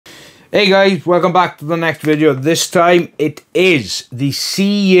Hey guys, welcome back to the next video. This time it is the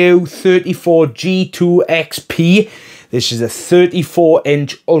CU34G2XP. This is a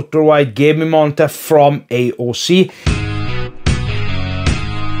 34-inch ultra-wide gaming monitor from AOC.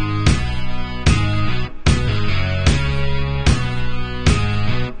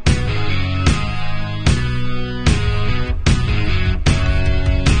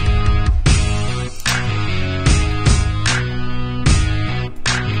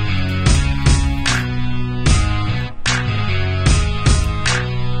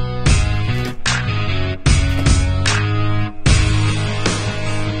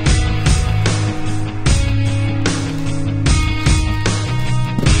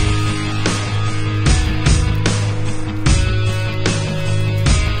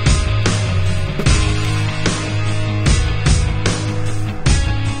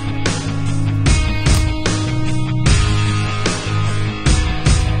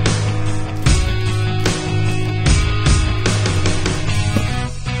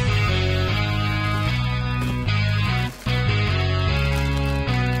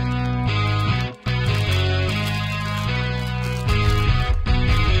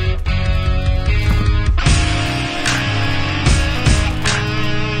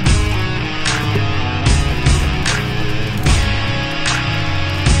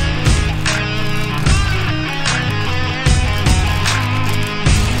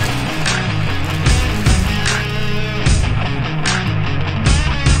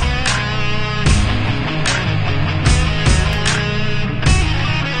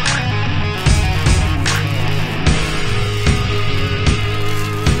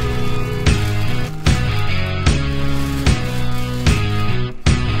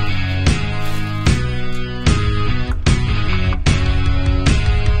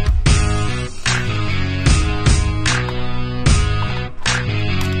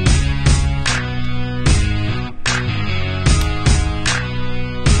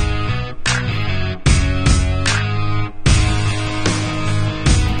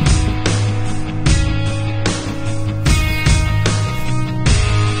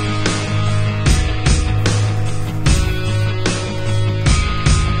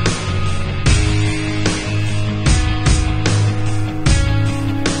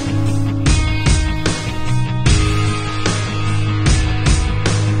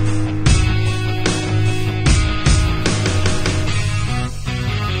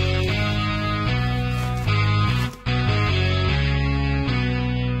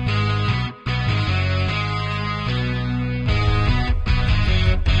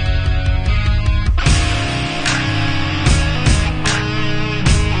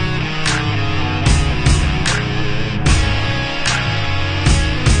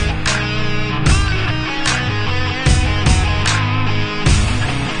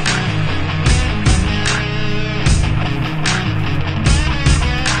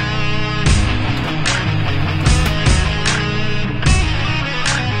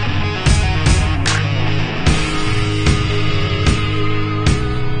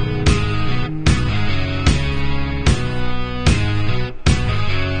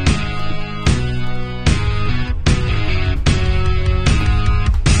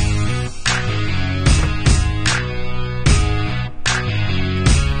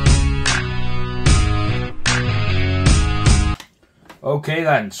 Okay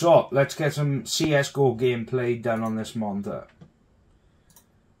then, so let's get some CSGO gameplay done on this monitor.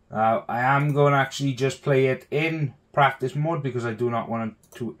 Now, I am going to actually just play it in practice mode because I do not want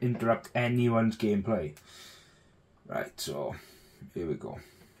to interrupt anyone's gameplay. Right, so here we go.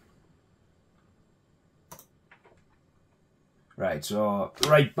 Right, so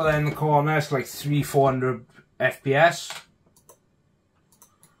right behind the corner, it's like 300-400 FPS.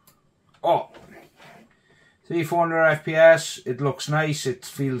 Oh! 300-400 FPS, it looks nice, it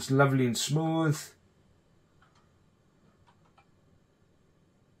feels lovely and smooth.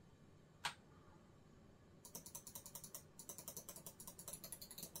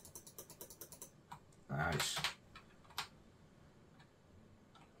 Nice.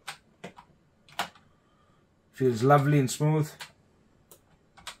 Feels lovely and smooth.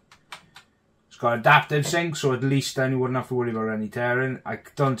 It's got adaptive sync, so at least then you wouldn't have to worry about any tearing. I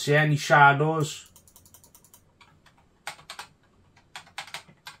don't see any shadows.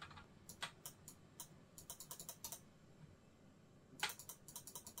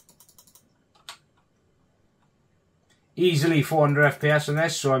 Easily 400 FPS on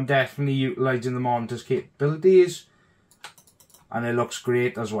this, so I'm definitely utilising the monitor's capabilities. and it looks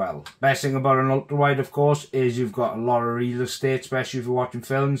great as well. Best thing about an ultra-wide, of course, is you've got a lot of real estate, especially if you're watching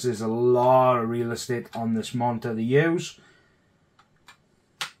films. There's a lot of real estate on this monitor to use.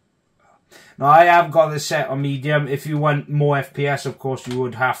 Now I have got this set on medium. If you want more FPS, of course, you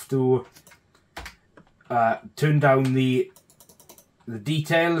would have to turn down the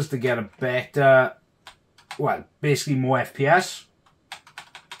details to get a better, well, basically more FPS.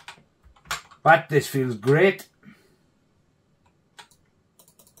 But this feels great.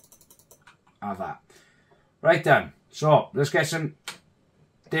 Have that. Right then, so let's get some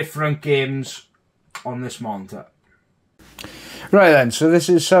different games on this monitor. Right then, so this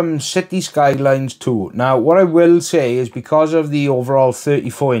is some Cities Skylines 2. Now, what I will say is because of the overall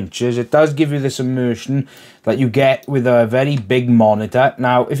 34 inches, it does give you this immersion that you get with a very big monitor.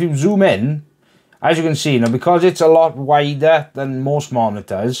 Now, if you zoom in, as you can see, now because it's a lot wider than most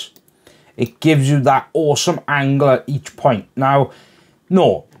monitors, it gives you that awesome angle at each point. Now,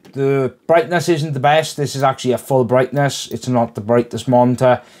 no, the brightness isn't the best. This is actually a full brightness. It's not the brightest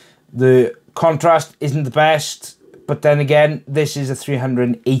monitor. The contrast isn't the best. But then again, this is a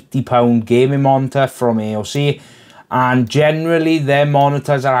 £380 gaming monitor from AOC, and generally their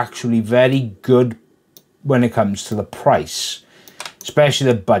monitors are actually very good when it comes to the price,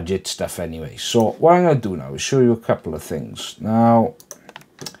 especially the budget stuff anyway. So what I'm going to do now is show you a couple of things. Now,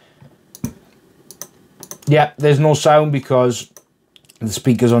 yeah, there's no sound because the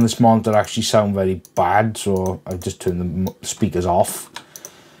speakers on this monitor actually sound very bad, so I've just turned the speakers off.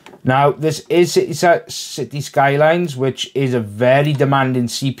 Now, this is Cities Skylines, which is a very demanding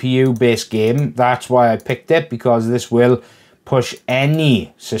CPU-based game. That's why I picked it, because this will push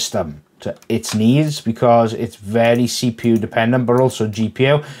any system to its knees, because it's very CPU dependent, but also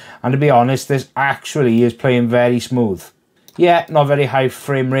GPU. And to be honest, this actually is playing very smooth. Yeah, not very high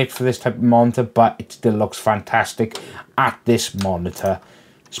frame rate for this type of monitor, but it still looks fantastic at this monitor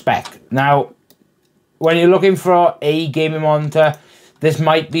spec. Now, when you're looking for a gaming monitor, this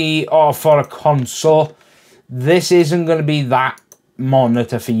might be for a console. This isn't going to be that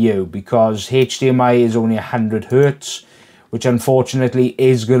monitor for you, because HDMI is only 100 Hz, which unfortunately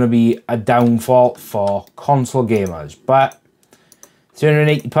is going to be a downfall for console gamers. But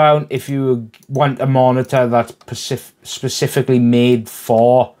 £380, if you want a monitor that's specifically made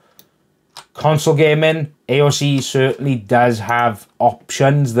for console gaming, AOC certainly does have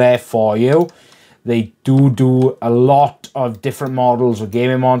options there for you. They do a lot of different models of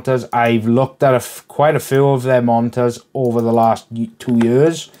gaming monitors. I've looked at quite a few of their monitors over the last 2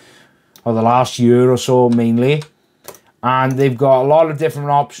 years, or the last year or so mainly. And they've got a lot of different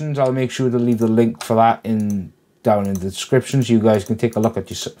options. I'll make sure to leave the link for that down in the description, so you guys can take a look at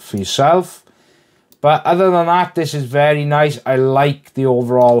for yourself. But other than that, this is very nice. I like the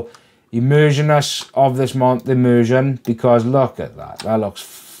overall immersionness of this immersion, because look at that. That looks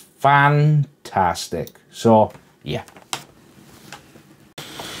fantastic. So yeah,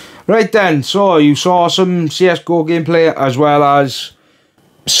 right then, so you saw some CSGO gameplay as well as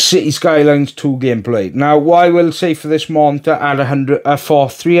Cities Skylines 2 gameplay. Now, what I will say for this monitor at for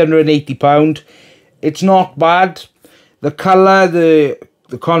 £380, it's not bad. The colour, the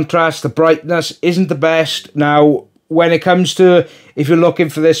contrast, the brightness isn't the best. Now, when it comes to, if you're looking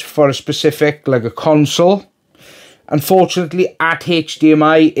for this for a specific, like a console, unfortunately, at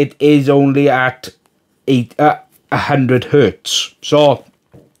HDMI, it is only at 100 Hz. So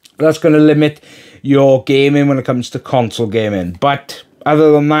that's going to limit your gaming when it comes to console gaming. But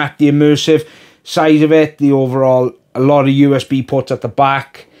other than that, the immersive side of it, the overall, a lot of USB ports at the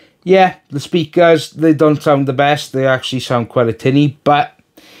back. Yeah, the speakers, they don't sound the best. They actually sound quite a tinny. But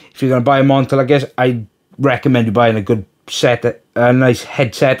if you're going to buy a monitor, I guess I recommend you buying a good set, a nice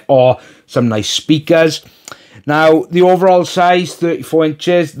headset or some nice speakers. Now, the overall size, 34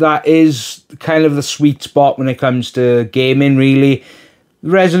 inches, that is kind of the sweet spot when it comes to gaming, really. The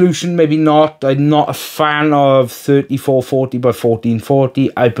resolution, maybe not. I'm not a fan of 3440 by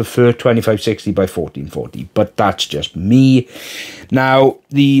 1440. I prefer 2560 by 1440, but that's just me. Now,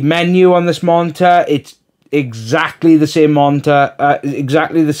 the menu on this monitor, it's exactly the same monitor,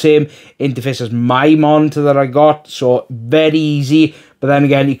 exactly the same interface as my monitor that I got, so very easy. But then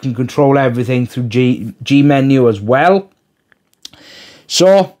again, you can control everything through G menu as well.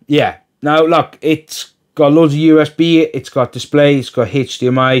 So yeah, now look, it's got loads of USB, it's got display, it's got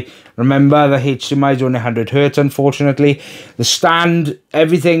HDMI. Remember, the HDMI is only 100 Hz, unfortunately. The stand,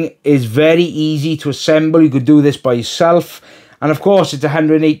 everything is very easy to assemble. You could do this by yourself. And of course, it's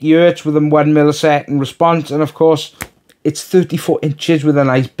 180 Hz with a 1 millisecond response. And of course, it's 34 inches with a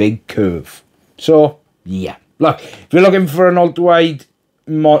nice big curve. So yeah, look, if you're looking for an ultra-wide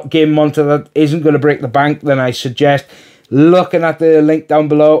game monitor that isn't going to break the bank, then I suggest looking at the link down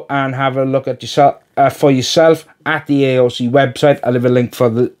below and have a look at yourself for yourself at the AOC website. I'll leave a link for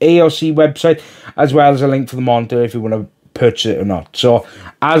the AOC website as well as a link for the monitor if you want to purchase it or not. So,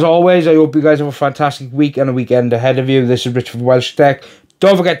 as always, I hope you guys have a fantastic week and a weekend ahead of you. This is Rich from WELSHYTECH.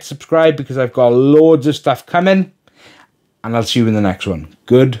 Don't forget to subscribe because I've got loads of stuff coming. And I'll see you in the next one.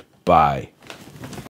 Goodbye.